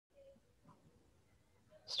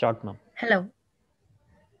Start, ma'am. Hello.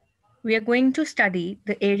 We are going to study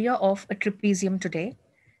the area of a trapezium today.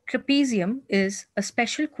 Trapezium is a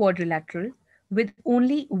special quadrilateral with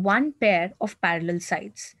only one pair of parallel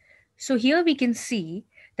sides. So here we can see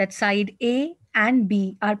that side A and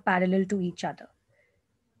B are parallel to each other.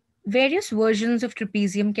 Various versions of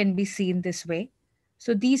trapezium can be seen this way.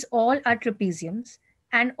 So these all are trapeziums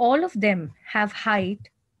and all of them have height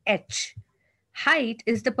h. Height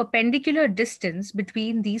is the perpendicular distance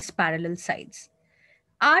between these parallel sides.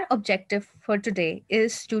 Our objective for today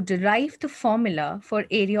is to derive the formula for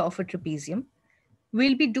area of a trapezium.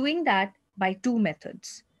 We'll be doing that by two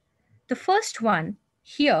methods. The first one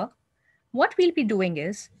here, what we'll be doing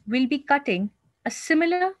is we'll be cutting a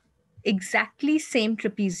similar, exactly same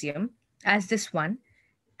trapezium as this one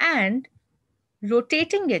and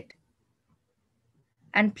rotating it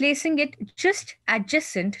and placing it just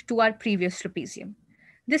adjacent to our previous trapezium.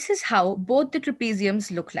 This is how both the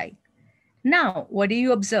trapeziums look like. Now, what do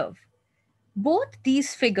you observe? Both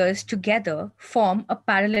these figures together form a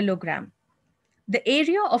parallelogram. The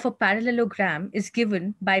area of a parallelogram is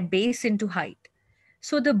given by base into height.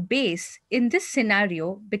 So the base in this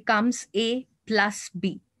scenario becomes A plus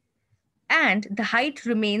B, and the height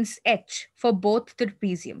remains h for both the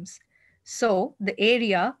trapeziums. So the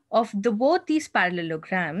area of both these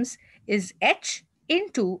parallelograms is h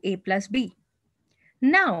into A plus B.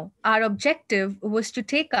 Now, our objective was to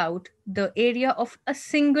take out the area of a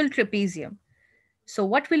single trapezium. So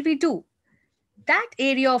what will we do? That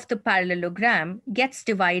area of the parallelogram gets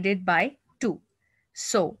divided by 2.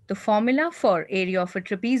 So the formula for area of a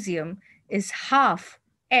trapezium is half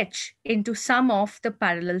h into sum of the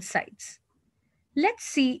parallel sides. Let's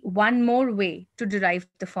see one more way to derive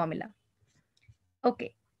the formula.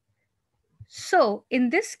 Okay, so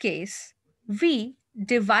in this case, we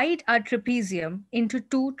divide our trapezium into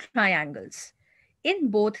two triangles.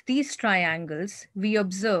 In both these triangles, we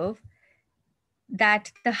observe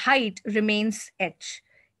that the height remains h.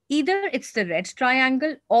 Either it's the red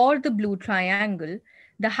triangle or the blue triangle,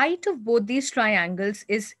 the height of both these triangles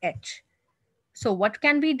is h. So what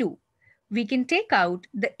can we do? We can take out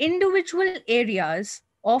the individual areas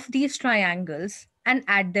of these triangles and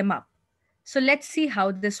add them up. So let's see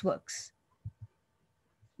how this works.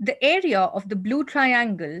 The area of the blue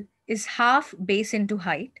triangle is half base into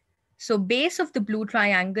height. So base of the blue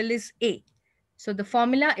triangle is A. So the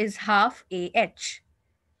formula is half AH.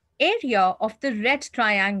 Area of the red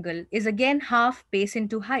triangle is again half base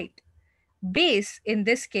into height. Base in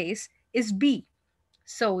this case is B.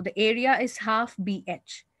 So the area is half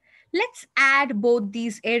BH. Let's add both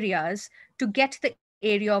these areas to get the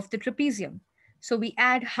area of the trapezium. So we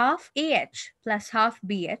add half AH plus half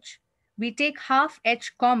BH. We take half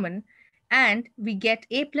H common and we get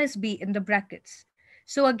A plus B in the brackets.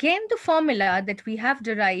 So again, the formula that we have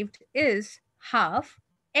derived is half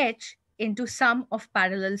H into sum of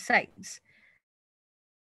parallel sides.